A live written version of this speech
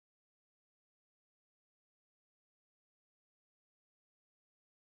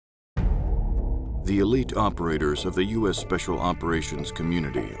The elite operators of the U.S. Special Operations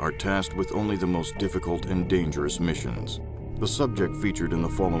community are tasked with only the most difficult and dangerous missions. The subject featured in the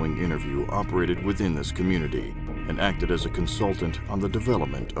following interview operated within this community and acted as a consultant on the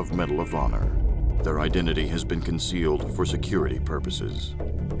development of Medal of Honor. Their identity has been concealed for security purposes.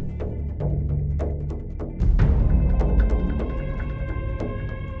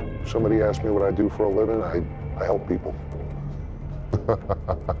 Somebody asked me what I do for a living, I help people.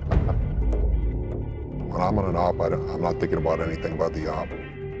 When I'm on an op, I'm not thinking about anything about the op.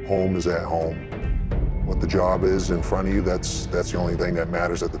 Home is at home. What the job is in front of you, that's the only thing that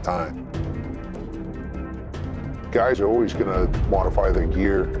matters at the time. Guys are always gonna modify their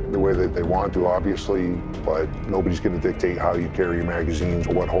gear the way that they want to, obviously, but nobody's gonna dictate how you carry your magazines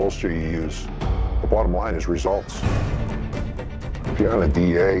or what holster you use. The bottom line is results. If you're on a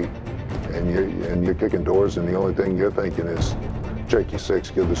DA and you're kicking doors and the only thing you're thinking is check your six,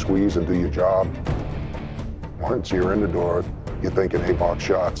 give the squeeze and do your job. Once you're in the door, you're thinking 8-box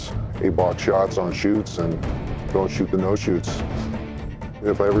shots. 8-box shots on shoots and don't shoot the no-shoots.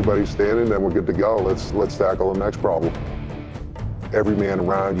 If everybody's standing, then we're good to go. Let's tackle the next problem. Every man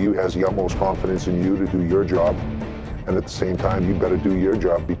around you has the utmost confidence in you to do your job. And at the same time, you better do your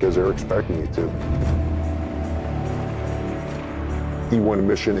job because they're expecting you to. Even when a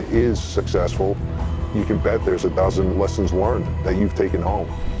mission is successful, you can bet there's a dozen lessons learned that you've taken home.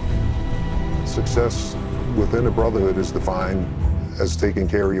 Success within a brotherhood is defined as taking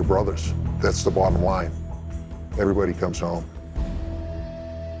care of your brothers. That's the bottom line. Everybody comes home.